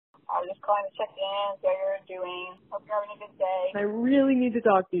I was just calling to check in, see how you're doing. Hope you're having a good day. I really need to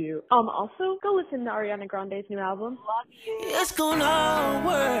talk to you. Also, go listen to Ariana Grande's new album. Love you. It's gonna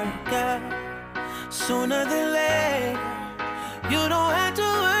work out sooner than later. You don't have to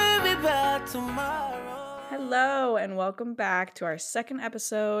worry about tomorrow. Hello, and welcome back to our second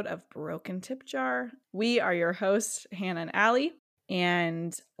episode of Broken Tip Jar. We are your hosts, Hannah and Allie.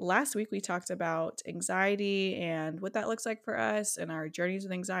 And last week we talked about anxiety and what that looks like for us and our journeys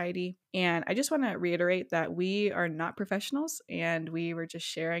with anxiety. And I just want to reiterate that we are not professionals and we were just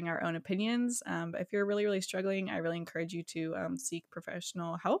sharing our own opinions. But if you're really, really struggling, I really encourage you to seek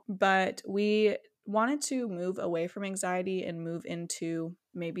professional help. But we wanted to move away from anxiety and move into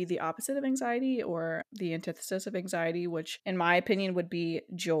maybe the opposite of anxiety or the antithesis of anxiety, which in my opinion would be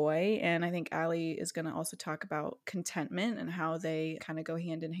joy. And I think Allie is going to also talk about contentment and how they kind of go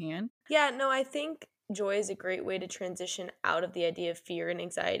hand in hand. Yeah, no, I think joy is a great way to transition out of the idea of fear and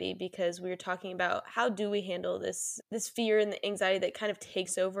anxiety, because we were talking about how do we handle this fear and the anxiety that kind of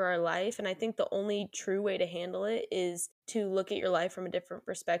takes over our life. And I think the only true way to handle it is to look at your life from a different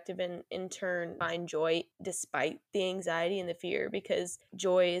perspective and in turn find joy despite the anxiety and the fear, because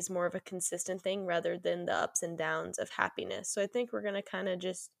joy is more of a consistent thing rather than the ups and downs of happiness. So I think we're going to kind of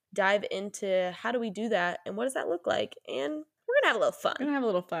just dive into how do we do that and what does that look like, and we're going to have a little fun. We're going to have a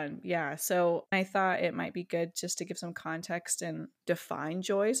little fun, yeah. So I thought it might be good just to give some context and define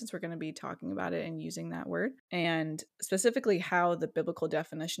joy, since we're going to be talking about it and using that word, and specifically how the biblical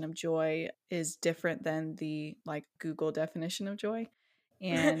definition of joy is different than the Google definition of joy.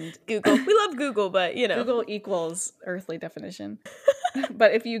 And Google. We love Google, but Google equals earthly definition.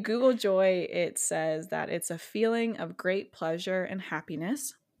 But if you Google joy, it says that it's a feeling of great pleasure and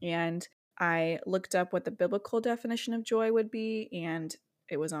happiness. And I looked up what the biblical definition of joy would be, and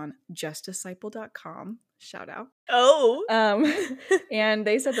it was on justdisciple.com. Shout out. Oh. And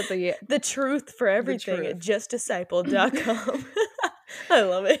they said that the truth for everything at justdisciple.com. I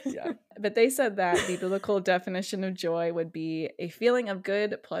love it. Yeah. But they said that the biblical definition of joy would be a feeling of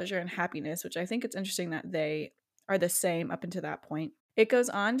good pleasure and happiness, which I think it's interesting that they are the same up until that point. It goes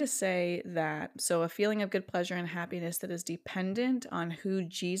on to say that, so a feeling of good pleasure and happiness that is dependent on who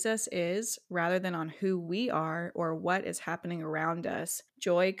Jesus is rather than on who we are or what is happening around us.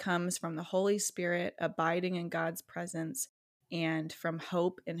 Joy comes from the Holy Spirit abiding in God's presence and from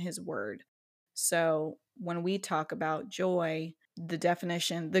hope in His Word. So when we talk about joy,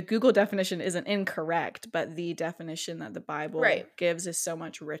 the Google definition isn't incorrect, but the definition that the Bible gives is so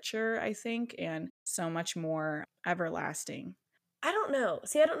much richer, I think, and so much more everlasting. I don't know.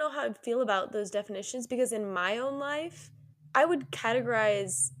 See, I don't know how I feel about those definitions, because in my own life, I would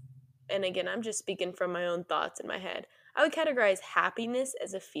categorize, and again, I'm just speaking from my own thoughts in my head, I would categorize happiness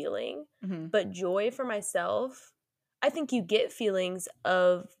as a feeling, but joy for myself, I think you get feelings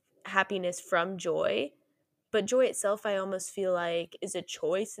of happiness from joy, but joy itself, I almost feel like is a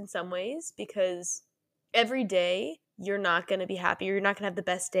choice in some ways, because every day you're not going to be happy, or you're not going to have the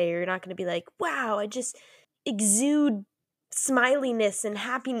best day, or you're not going to be like, wow, I just exude smiliness and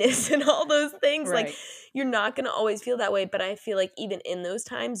happiness and all those things. Right. Like, you're not going to always feel that way, but I feel like even in those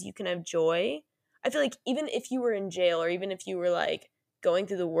times you can have joy. I feel like even if you were in jail, or even if you were like going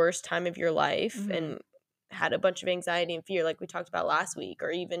through the worst time of your life and had a bunch of anxiety and fear like we talked about last week, or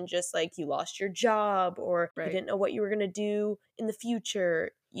even just like you lost your job, or you didn't know what you were going to do in the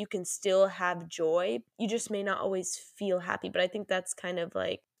future, you can still have joy. You just may not always feel happy, but I think that's kind of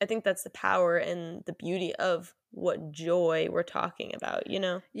like, I think that's the power and the beauty of what joy we're talking about, you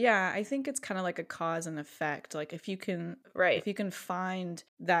know? Yeah, I think it's kind of like a cause and effect. Like if you can find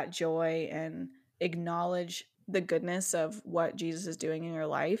that joy and acknowledge the goodness of what Jesus is doing in your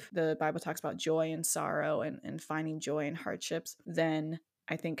life, the Bible talks about joy and sorrow and finding joy in hardships, then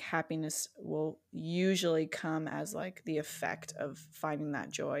I think happiness will usually come as like the effect of finding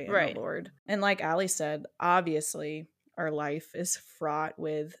that joy in the Lord. And like Allie said, obviously our life is fraught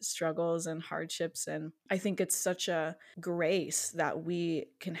with struggles and hardships, and I think it's such a grace that we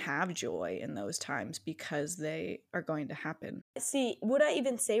can have joy in those times because they are going to happen. See, would I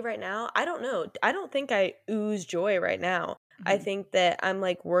even say right now? I don't know. I don't think I ooze joy right now. I think that I'm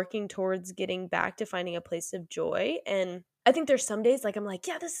like working towards getting back to finding a place of joy, and I think there's some days like I'm like,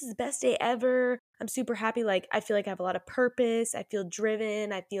 yeah, this is the best day ever. I'm super happy. Like I feel like I have a lot of purpose. I feel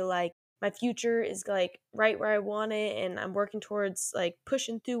driven. I feel like my future is like right where I want it, and I'm working towards like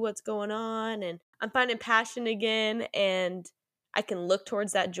pushing through what's going on, and I'm finding passion again, and I can look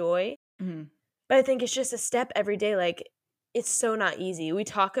towards that joy. But I think it's just a step every day. Like it's so not easy. We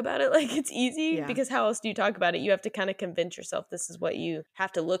talk about it like it's easy Yeah. because how else do you talk about it? You have to kind of convince yourself this is what you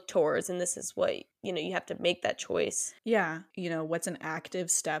have to look towards, and this is what, you have to make that choice. Yeah. What's an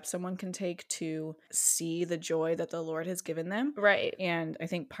active step someone can take to see the joy that the Lord has given them? Right. And I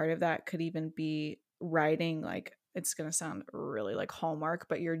think part of that could even be writing, like, it's going to sound really like Hallmark,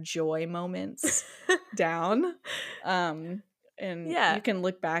 but your joy moments down. And Yeah. you can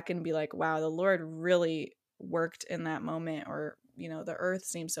look back and be like, wow, the Lord really worked in that moment, or the earth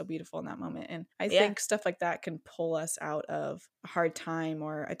seems so beautiful in that moment. And I think stuff like that can pull us out of a hard time,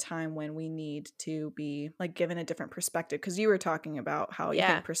 or a time when we need to be like given a different perspective, because you were talking about how you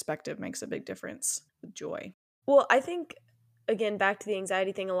think perspective makes a big difference with joy. Well, I think, again, back to the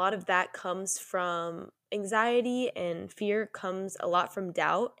anxiety thing, a lot of that comes from anxiety, and fear comes a lot from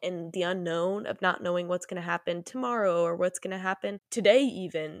doubt and the unknown of not knowing what's going to happen tomorrow or what's going to happen today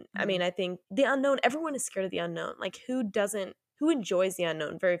even. I mean, I think the unknown, everyone is scared of the unknown. Like, who enjoys the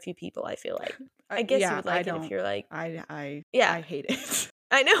unknown? Very few people, I feel like. I guess you would like it if you're like, I hate it.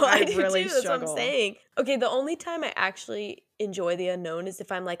 I know, I do really too. That's struggle. what I'm saying. Okay, the only time I actually enjoy the unknown is if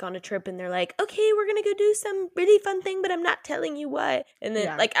I'm like on a trip and they're like, okay, we're gonna go do some really fun thing, but I'm not telling you what. And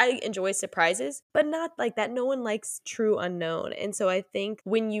then like I enjoy surprises, but not like that. No one likes true unknown. And so I think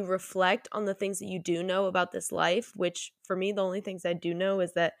when you reflect on the things that you do know about this life, which for me, the only things I do know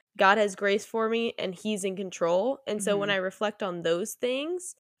is that God has grace for me and He's in control. And so when I reflect on those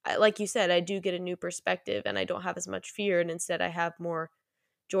things, like you said, I do get a new perspective and I don't have as much fear, and instead I have more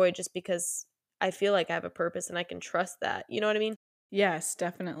joy, just because I feel like I have a purpose and I can trust that. You know what I mean? Yes,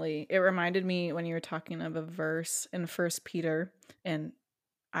 definitely. It reminded me when you were talking of a verse in 1 Peter, and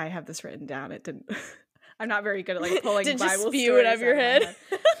I have this written down. It didn't. I'm not very good at like pulling Did Bible you spew stories it out of your my head?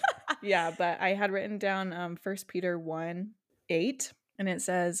 Yeah, but I had written down 1 Peter 1:8, and it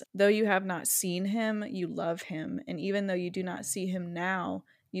says, "Though you have not seen him, you love him, and even though you do not see him now,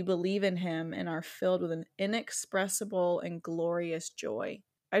 you believe in him and are filled with an inexpressible and glorious joy."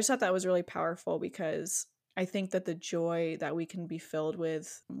 I just thought that was really powerful, because I think that the joy that we can be filled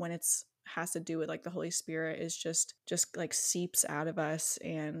with when it's has to do with like the Holy Spirit is just like seeps out of us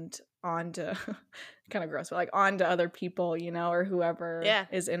and onto kind of gross, but like onto other people, or whoever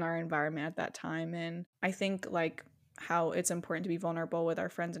is in our environment at that time. And I think like how it's important to be vulnerable with our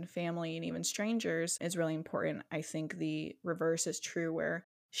friends and family and even strangers is really important. I think the reverse is true, where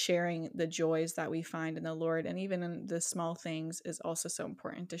sharing the joys that we find in the Lord and even in the small things is also so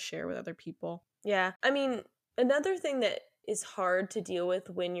important to share with other people. Yeah. I mean, another thing that is hard to deal with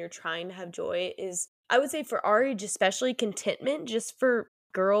when you're trying to have joy is, I would say for our age, especially, contentment. Just for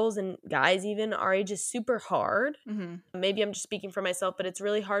girls and guys even, our age is super hard. Maybe I'm just speaking for myself, but it's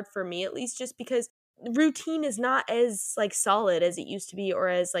really hard for me, at least, just because routine is not as like solid as it used to be, or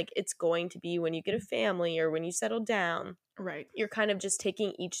as like it's going to be when you get a family or when you settle down. Right. You're kind of just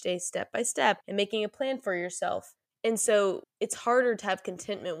taking each day step by step and making a plan for yourself. And so it's harder to have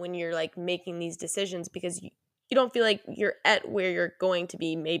contentment when you're like making these decisions, because you don't feel like you're at where you're going to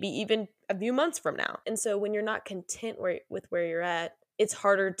be, maybe even a few months from now. And so when you're not content with where you're at, it's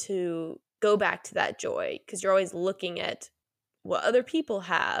harder to go back to that joy, because you're always looking at what other people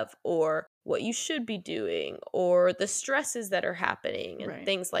have, or what you should be doing, or the stresses that are happening and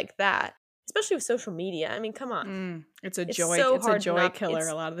things like that. Especially with social media. I mean, come on. It's a joy killer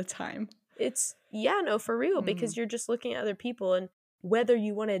a lot of the time. It's for real, because you're just looking at other people, and whether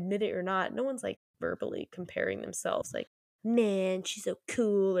you want to admit it or not, no one's like verbally comparing themselves like, man, she's so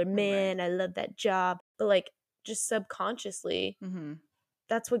cool, or man, I love that job. But like, just subconsciously,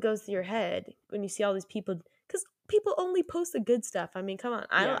 that's what goes through your head when you see all these people, because people only post the good stuff. I mean, come on.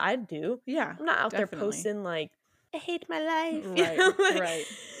 I do. Yeah. I'm not out definitely. there posting like, I hate my life. Right. Right.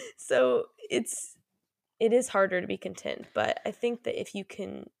 So it is harder to be content, but I think that if you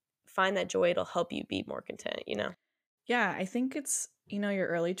can find that joy, it'll help you be more content, Yeah, I think it's, your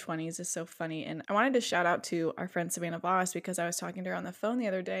early 20s is so funny. And I wanted to shout out to our friend Savannah Voss, because I was talking to her on the phone the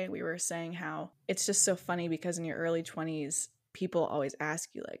other day, and we were saying how it's just so funny, because in your early 20s, people always ask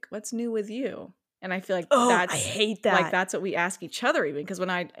you like, what's new with you? And I feel like I hate that. Like, that's what we ask each other, even, because when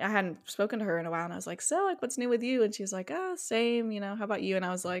I hadn't spoken to her in a while, and I was like, so like, what's new with you? And she was like, oh, same, how about you? And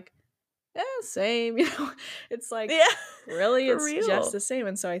I was like, yeah, same. It's like, really, it's real. Just the same.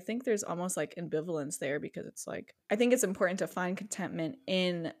 And so I think there's almost like ambivalence there, because it's like, I think it's important to find contentment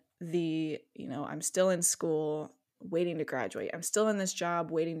in the, I'm still in school waiting to graduate. I'm still in this job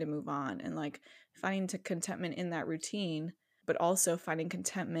waiting to move on, and like finding contentment in that routine, but also finding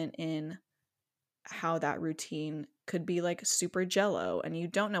contentment in how that routine could be like super jello, and you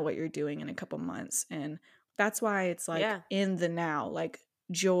don't know what you're doing in a couple months. And that's why it's like in the now, like,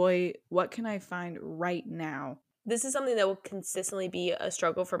 joy, what can I find right now this is something that will consistently be a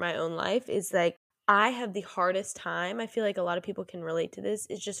struggle for my own life, is like I have the hardest time, I feel like a lot of people can relate to this,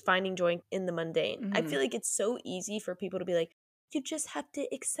 is just finding joy in the mundane. I feel like it's so easy for people to be like, you just have to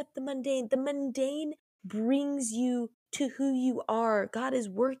accept the mundane. The mundane brings you to who you are. God is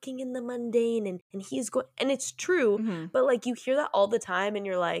working in the mundane, and he is going, and it's true, but like you hear that all the time and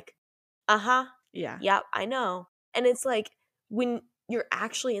you're like, uh-huh, Yeah. yep, I know. And it's like when you're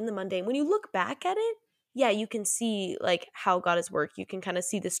actually in the mundane, when you look back at it, yeah, you can see like how God is work. You can kind of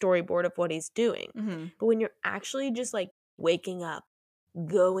see the storyboard of what he's doing. But when you're actually just like waking up,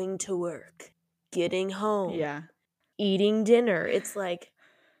 going to work, getting home, Yeah. eating dinner, it's like,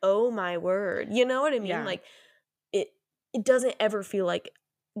 oh my word. You know what I mean? Yeah. Like it doesn't ever feel like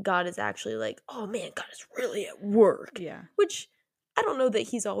God is actually like, oh man, God is really at work. Yeah. Which I don't know that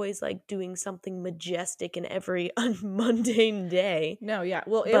he's always like doing something majestic in every mundane day. No, yeah.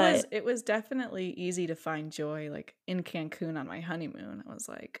 Well, But it was definitely easy to find joy like in Cancun on my honeymoon. I was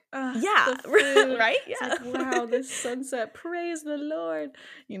like, ah, yeah, the food. right? It's Yeah. like, wow, this sunset, praise the Lord.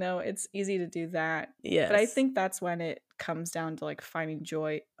 You know, it's easy to do that. Yes. But I think that's when it comes down to like finding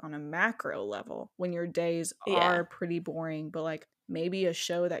joy on a macro level when your days are pretty boring, but like maybe a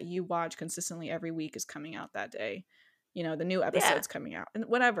show that you watch consistently every week is coming out that day. You know, the new episode's coming out and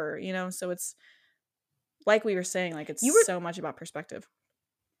whatever, you know, so it's like we were saying, like it's so much about perspective.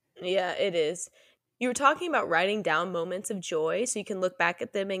 Yeah, it is. You were talking about writing down moments of joy so you can look back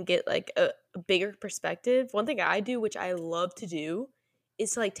at them and get like a bigger perspective. One thing I do, which I love to do,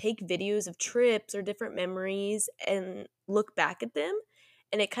 is to like take videos of trips or different memories and look back at them.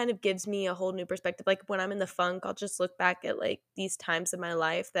 And it kind of gives me a whole new perspective. Like when I'm in the funk, I'll just look back at like these times of my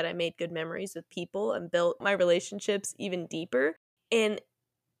life that I made good memories with people and built my relationships even deeper. And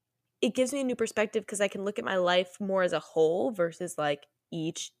it gives me a new perspective because I can look at my life more as a whole versus like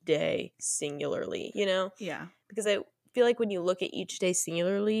each day singularly, you know? Yeah. Because I feel like when you look at each day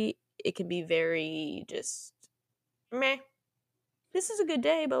singularly, it can be very just meh. This is a good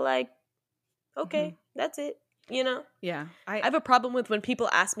day, but like, okay, that's it, you know? Yeah. I have a problem with when people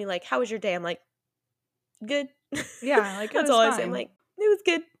ask me like, how was your day? I'm like, good. Yeah, like it that's was all fine. I say. I'm like, it was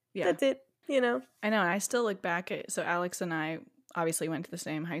good. Yeah. That's it, you know? I know, and I still look back at, so Alex and I obviously went to the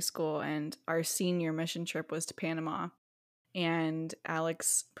same high school, and our senior mission trip was to Panama. And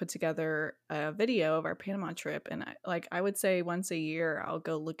Alex put together a video of our Panama trip, and I would say once a year I'll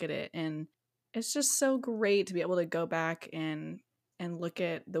go look at it, and it's just so great to be able to go back and look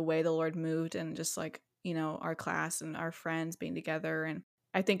at the way the Lord moved, and just like, you know, our class and our friends being together. And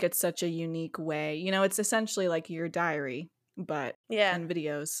I think it's such a unique way, you know, it's essentially like your diary, but in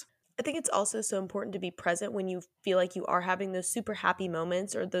videos. I think it's also so important to be present when you feel like you are having those super happy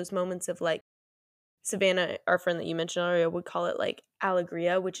moments, or those moments of like Savannah, our friend that you mentioned earlier, would call it like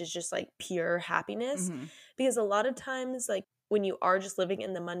alegria, which is just like pure happiness. Because a lot of times, like when you are just living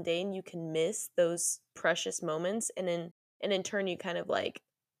in the mundane, you can miss those precious moments, and in turn you kind of like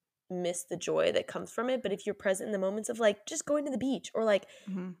miss the joy that comes from it. But if you're present in the moments of like just going to the beach, or like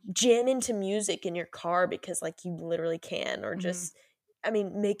jam into music in your car because like you literally can, or just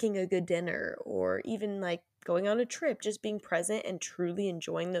making a good dinner, or even like going on a trip, just being present and truly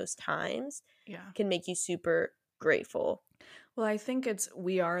enjoying those times can make you super grateful. Well, I think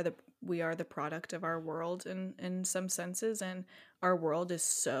we are the product of our world in some senses, and our world is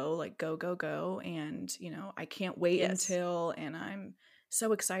so like go go go, and you know, I can't wait until, and I'm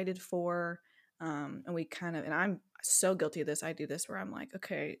so excited for, and we kind of, and I'm so guilty of this. I do this where I'm like,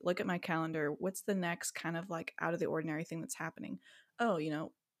 okay, look at my calendar. What's the next kind of like out of the ordinary thing that's happening? Oh, you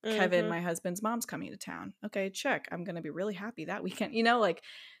know, Kevin, my husband's mom's coming to town. Okay, check. I'm going to be really happy that weekend. You know, like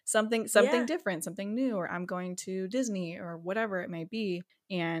something different, something new, or I'm going to Disney or whatever it may be.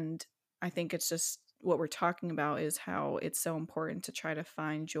 And I think it's just what we're talking about is how it's so important to try to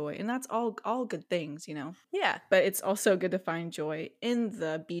find joy. And that's all good things, you know. Yeah. But it's also good to find joy in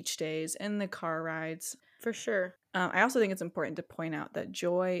the beach days, in the car rides. For sure. I also think it's important to point out that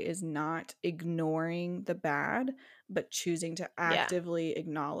joy is not ignoring the bad, but choosing to actively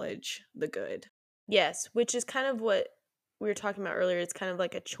acknowledge the good. Yes, which is kind of what we were talking about earlier. It's kind of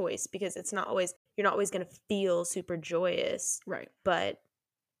like a choice, because you're not always going to feel super joyous. Right. But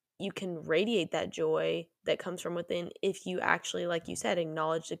you can radiate that joy that comes from within if you actually, like you said,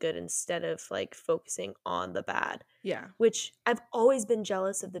 acknowledge the good instead of like focusing on the bad. Yeah. Which I've always been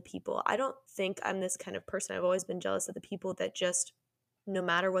jealous of the people. I don't think I'm this kind of person. I've always been jealous of the people that just, no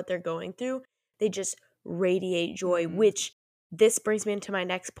matter what they're going through, they just radiate joy, which this brings me into my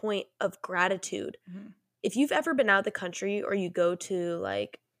next point of gratitude. If you've ever been out of the country, or you go to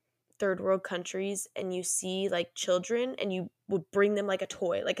like third world countries and you see like children and you would bring them like a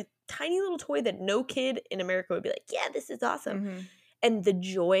toy, like a tiny little toy that no kid in America would be like, yeah, this is awesome. Mm-hmm. And the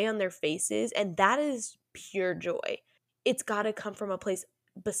joy on their faces, and that is pure joy. It's got to come from a place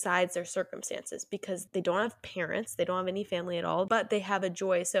besides their circumstances, because they don't have parents, they don't have any family at all, but they have a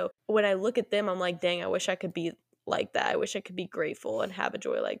joy. So when I look at them, I'm like, dang, I wish I could be like that. I wish I could be grateful and have a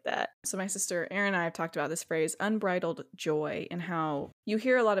joy like that. So my sister Erin and I have talked about this phrase, unbridled joy, and how you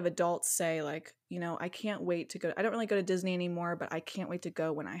hear a lot of adults say, like, you know, I can't wait to go. I don't really go to Disney anymore, but I can't wait to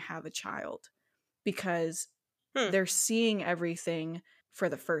go when I have a child, because they're seeing everything for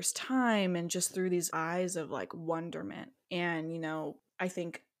the first time and just through these eyes of like wonderment. And, you know, I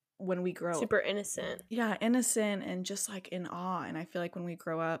think when we grow super innocent. Yeah, innocent and just like in awe. And I feel like when we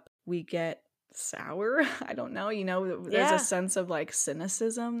grow up, we get sour. I don't know, you know, there's a sense of like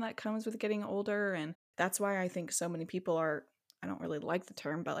cynicism that comes with getting older. And that's why I think so many people are, I don't really like the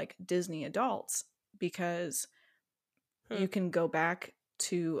term, but like Disney adults, because you can go back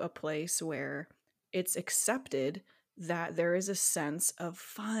to a place where it's accepted that there is a sense of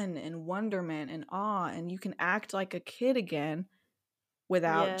fun and wonderment and awe, and you can act like a kid again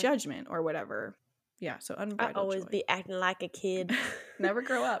without judgment or whatever. Yeah, so unbridled I always joy. be acting like a kid. Never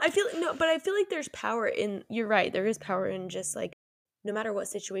grow up. I feel like there's power in, you're right, there is power in just like, no matter what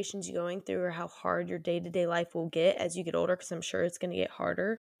situations you're going through or how hard your day-to-day life will get as you get older, because I'm sure it's going to get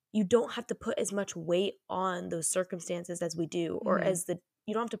harder, you don't have to put as much weight on those circumstances as we do, or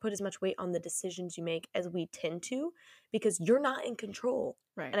you don't have to put as much weight on the decisions you make as we tend to, because you're not in control.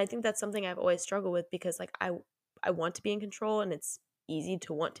 Right. And I think that's something I've always struggled with, because like I want to be in control, and it's easy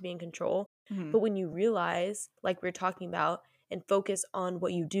to want to be in control. But when you realize, like we're talking about, and focus on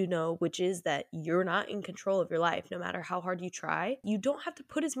what you do know, which is that you're not in control of your life, no matter how hard you try, you don't have to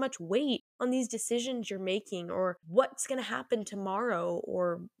put as much weight on these decisions you're making, or what's going to happen tomorrow,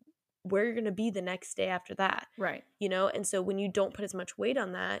 or where you're going to be the next day after that. Right. You know? And so when you don't put as much weight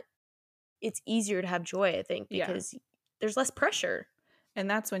on that, it's easier to have joy, I think, because there's less pressure. And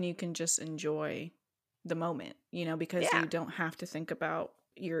that's when you can just enjoy the moment, you know, because you don't have to think about,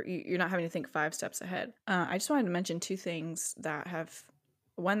 you're not having to think 5 steps ahead. I just wanted to mention 2 things that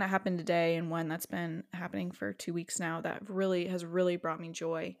one that happened today and one that's been happening for 2 weeks now that has really brought me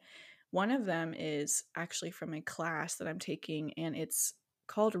joy. One of them is actually from a class that I'm taking, and it's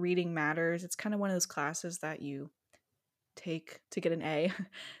called Reading Matters. It's kind of one of those classes that you take to get an A.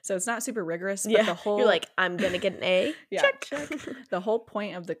 So it's not super rigorous, but the whole, you're like, I'm gonna get an A. check. The whole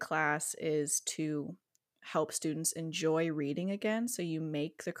point of the class is to help students enjoy reading again. So you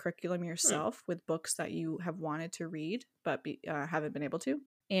make the curriculum yourself with books that you have wanted to read but haven't been able to.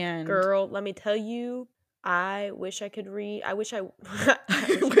 And girl, let me tell you, I wish I could read. I wish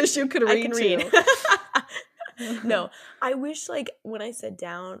wish you could read too. No, I wish, like, when I sit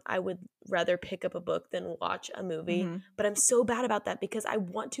down, I would rather pick up a book than watch a movie. But I'm so bad about that, because I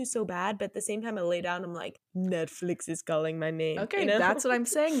want to so bad, but at the same time I lay down, I'm like, Netflix is calling my name. Okay, you know? That's what I'm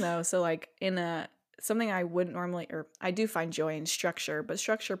saying though. So like something I wouldn't normally, or I do find joy in structure, but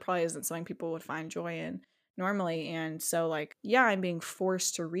structure probably isn't something people would find joy in normally. And so like, yeah, I'm being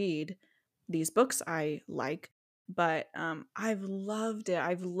forced to read these books I like, but I've loved it.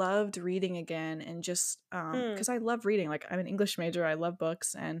 I've loved reading again, and just because I love reading. Like, I'm an English major, I love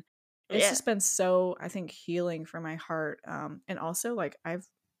books, and it's just been so, I think, healing for my heart. And also, like, I've,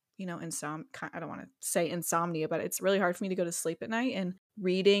 you know, I don't want to say insomnia, but it's really hard for me to go to sleep at night, and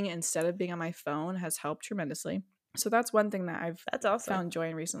reading instead of being on my phone has helped tremendously. So that's one thing that I've found joy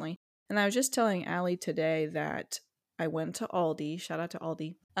in recently. And I was just telling Allie today that I went to Aldi. Shout out to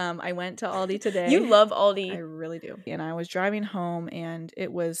Aldi. I went to Aldi today. You love Aldi. I really do. And I was driving home, and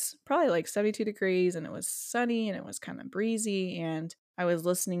it was probably like 72 degrees, and it was sunny, and it was kind of breezy. And I was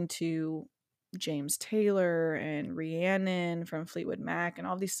listening to James Taylor and Rhiannon from Fleetwood Mac and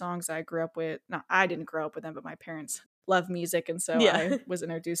all these songs I grew up with. Now, I didn't grow up with them, but my parents love music. And so I was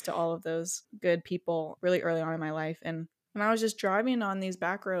introduced to all of those good people really early on in my life. And when I was just driving on these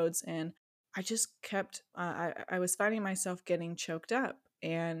back roads, and I just kept, I was finding myself getting choked up,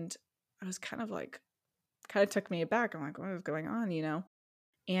 and I was kind of took me aback. I'm like, what is going on, you know?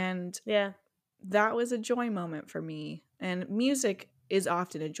 And that was a joy moment for me. And music is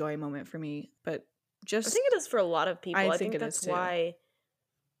often a joy moment for me, but just, I think it is for a lot of people. I think that's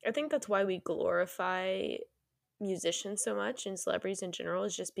why we glorify musicians so much, and celebrities in general,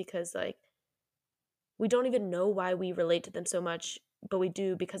 is just because, like, we don't even know why we relate to them so much, but we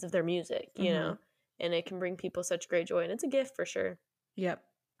do because of their music, you know, and it can bring people such great joy, and it's a gift for sure. Yep.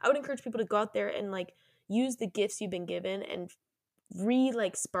 I would encourage people to go out there and, like, use the gifts you've been given and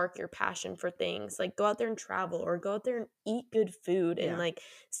like spark your passion for things. Like go out there and travel, or go out there and eat good food, and like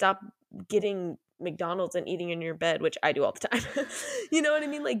stop getting McDonald's and eating in your bed, which I do all the time. You know what I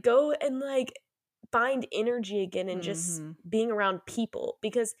mean? Like go and like find energy again and just being around people,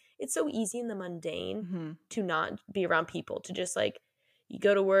 because it's so easy in the mundane to not be around people, to just like you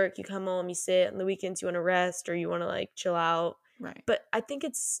go to work, you come home, you sit on the weekends, you want to rest or you want to like chill out. Right. But I think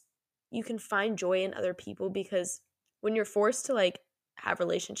you can find joy in other people, because when you're forced to like have a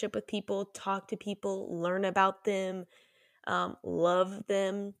relationship with people, talk to people, learn about them, love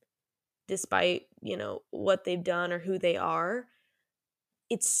them despite, you know, what they've done or who they are,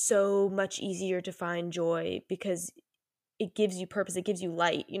 it's so much easier to find joy because it gives you purpose, it gives you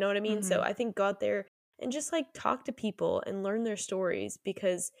light, you know what I mean? So I think go out there and just like talk to people and learn their stories,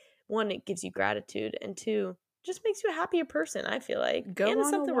 because one, it gives you gratitude, and two, just makes you a happier person, I feel like. And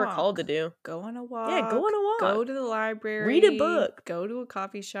it's something we're called to do. Go on a walk. Yeah, go on a walk. Go to the library. Read a book. Go to a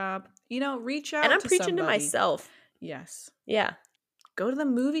coffee shop. You know, reach out and I'm to preaching somebody. to myself. Yes. Yeah. Go to the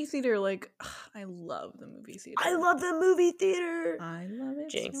movie theater. Like, I love the movie theater. I love the movie theater. I love it.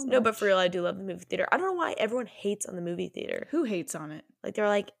 Jinx. So No, but much. for real, I do love the movie theater. I don't know why everyone hates on the movie theater. Who hates on it? Like, they're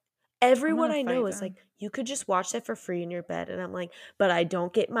like, everyone gonna I know fight is them. like, you could just watch that for free in your bed. And I'm like, but I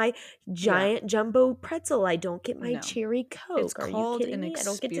don't get my giant jumbo pretzel. I don't get my No. cherry Coke. It's Are called you kidding an me? I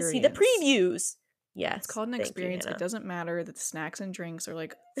don't get to see the experience. previews. Yes. It's called an Thank you, experience. Hannah. It doesn't matter that the snacks and drinks are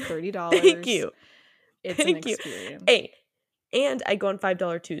like $30. Thank you. It's Thank an you. experience. Hey, and I go on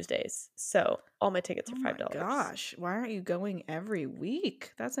 $5 Tuesdays. So all my tickets are $5. Oh my gosh. Why aren't you going every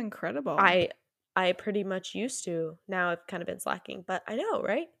week? That's incredible. I pretty much used to. Now I've kind of been slacking, but I know,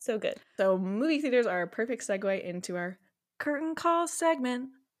 right? So good. So movie theaters are a perfect segue into our curtain call segment.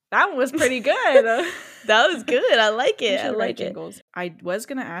 That one was pretty good. That was good. I like We it. should I write like it. jingles. I was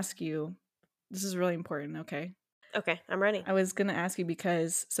going to ask you, this is really important, okay? Okay, I'm ready. I was going to ask you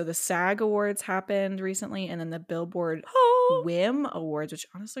because, so the SAG Awards happened recently, and then the Billboard WIM Awards, which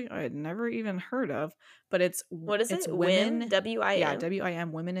honestly I had never even heard of, but it's What is it's it? women, WIM? W-I-M? Yeah,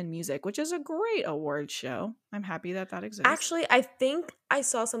 WIM, Women in Music, which is a great award show. I'm happy that exists. Actually, I think I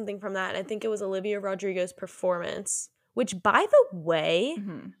saw something from that, and I think it was Olivia Rodrigo's performance, which, by the way,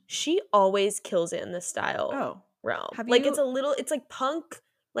 she always kills it in the style realm. Like, it's like punk,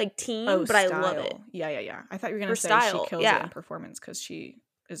 like teen, but I love it. Yeah. I thought you were going Her to say style, she kills it in performance because she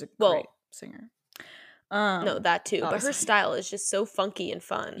is a great singer. No, that too. But her obviously. style is just so funky and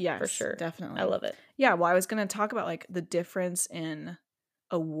fun. Yes, for sure. Definitely. I love it. Yeah, well, I was going to talk about like the difference in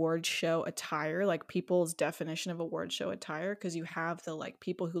award show attire, like people's definition of award show attire, because you have the like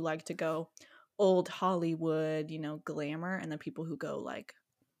people who like to go old Hollywood, you know, glamour, and the people who go like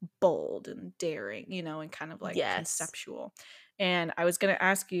bold and daring, you know, and kind of like conceptual. And I was going to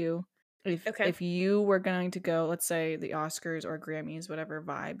ask you if you were going to go, let's say the Oscars or Grammys, whatever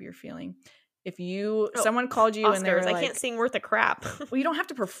vibe you're feeling, if someone called you Oscars, and they were like, I can't sing worth a crap. Well, you don't have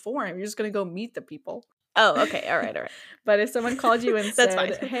to perform. You're just going to go meet the people. Oh, okay. All right. But if someone called you and That's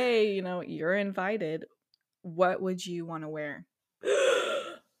said, fine. hey, you know, you're invited, what would you want to wear?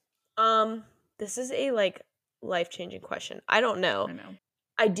 This is a like life-changing question. I don't know. I know.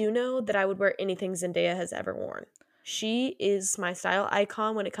 I do know that I would wear anything Zendaya has ever worn. She is my style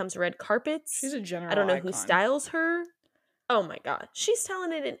icon when it comes to red carpets. She's a general I don't know icon. who styles her. Oh my god. She's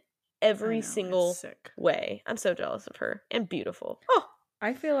talented in every single way. I'm so jealous of her. And beautiful. Oh,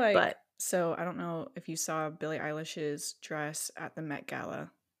 I feel like, so I don't know if you saw Billie Eilish's dress at the Met Gala.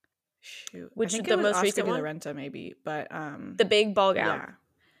 Shoot. Which I think the it was most Oscar recent de la one? Renta maybe, but the big ball gown. Yeah.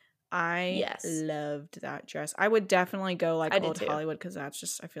 I loved that dress. I would definitely go like old Hollywood, because that's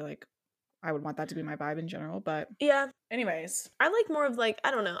just, I feel like I would want that to be my vibe in general. But yeah. Anyways, I like more of like,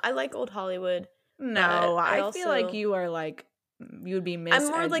 I don't know. I like old Hollywood. No, I feel like you are like, you would be Miss I'm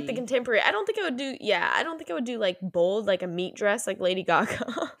more edgy. like the contemporary. I don't think I would do like bold, like a meat dress like Lady Gaga.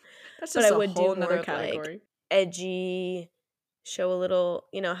 That's just but I would whole do more nother of category. like edgy, show a little,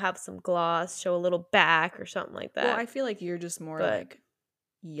 you know, have some gloss, show a little back or something like that. Well, I feel like you're just more like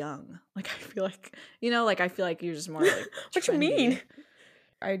young. Like I feel like, you know, like I feel like you're just more like What you mean?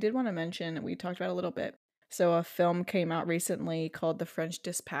 I did want to mention, we talked about it a little bit. So a film came out recently called The French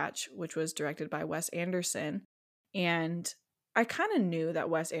Dispatch, which was directed by Wes Anderson. And I kind of knew that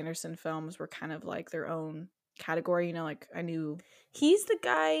Wes Anderson films were kind of like their own category, you know, like I knew he's the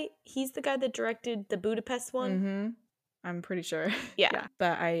guy that directed the Budapest one. Mm-hmm. I'm pretty sure. Yeah.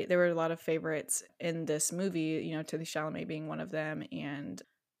 But there were a lot of favorites in this movie, you know, Timothée Chalamet being one of them, and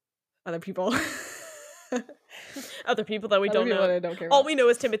other people. Other people that we don't know. That I don't care about. All we know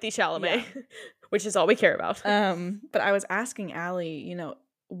is Timothée Chalamet, which is all we care about. But I was asking Allie, you know,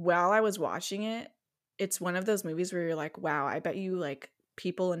 while I was watching it, it's one of those movies where you're like, wow, I bet you like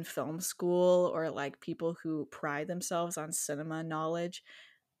people in film school or like people who pride themselves on cinema knowledge,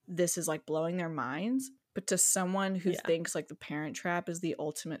 this is like blowing their minds. But to someone who thinks like The Parent Trap is the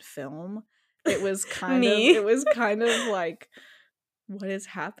ultimate film, it was kind of like, what is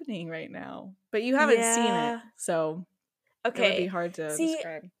happening right now? But you haven't seen it, so it would be hard to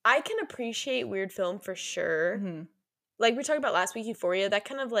describe. I can appreciate weird film for sure. Mm-hmm. Like we talked about last week, Euphoria, that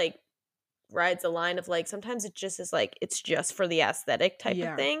kind of like rides the line of like sometimes it just is like it's just for the aesthetic type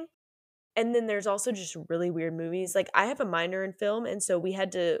of thing. And then there's also just really weird movies. Like I have a minor in film, and so we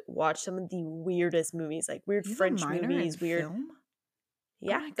had to watch some of the weirdest movies, like weird French movies, weird film?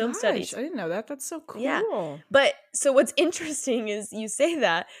 Yeah, Oh film studies. I didn't know that. That's so cool. Yeah. But so what's interesting is you say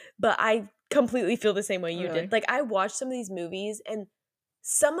that, but I completely feel the same way you did. Like I watched some of these movies and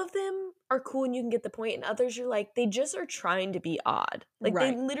some of them are cool and you can get the point, and others you're like, they just are trying to be odd. Like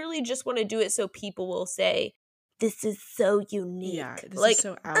they literally just want to do it so people will say, this is so unique. Yeah, this like, is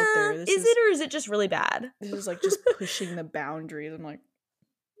so out there. Is it or is it just really bad? This is like just pushing the boundaries. I'm like,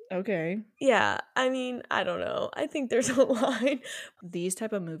 okay. Yeah, I mean, I don't know. I think there's a line. These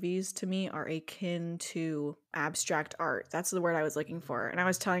type of movies to me are akin to abstract art. That's the word I was looking for. And I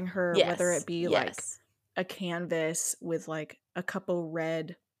was telling her whether it be like a canvas with like a couple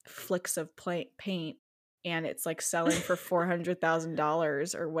red flicks of paint and it's like selling for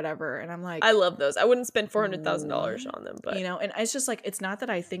 $400,000 or whatever. And I'm like, I love those. I wouldn't spend $400,000 on them, but you know, and it's just like, it's not that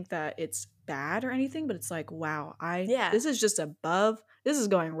I think that it's bad or anything, but it's like, wow, this is just above, this is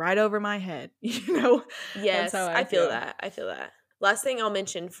going right over my head, you know? Yes, I feel that. I feel that. Last thing I'll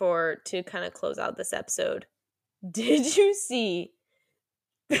mention to kind of close out this episode. Did you see,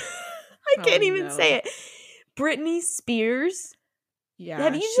 I can't even say it, Britney Spears? Yeah,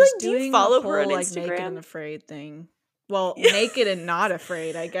 have you do you follow her on Instagram? Like naked and afraid thing. Well, naked and not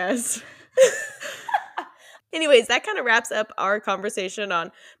afraid, I guess. Anyways, that kind of wraps up our conversation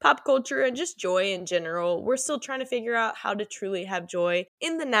on pop culture and just joy in general. We're still trying to figure out how to truly have joy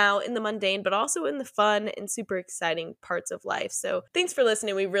in the now, in the mundane, but also in the fun and super exciting parts of life. So thanks for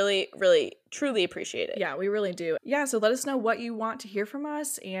listening. We really, really, truly appreciate it. Yeah, we really do. Yeah, so let us know what you want to hear from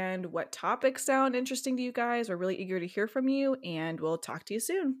us and what topics sound interesting to you guys. We're really eager to hear from you, and we'll talk to you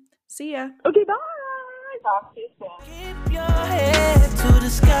soon. See ya. Okay, bye. Talk to you soon. Keep your head to the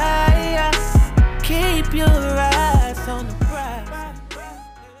sky. Keep your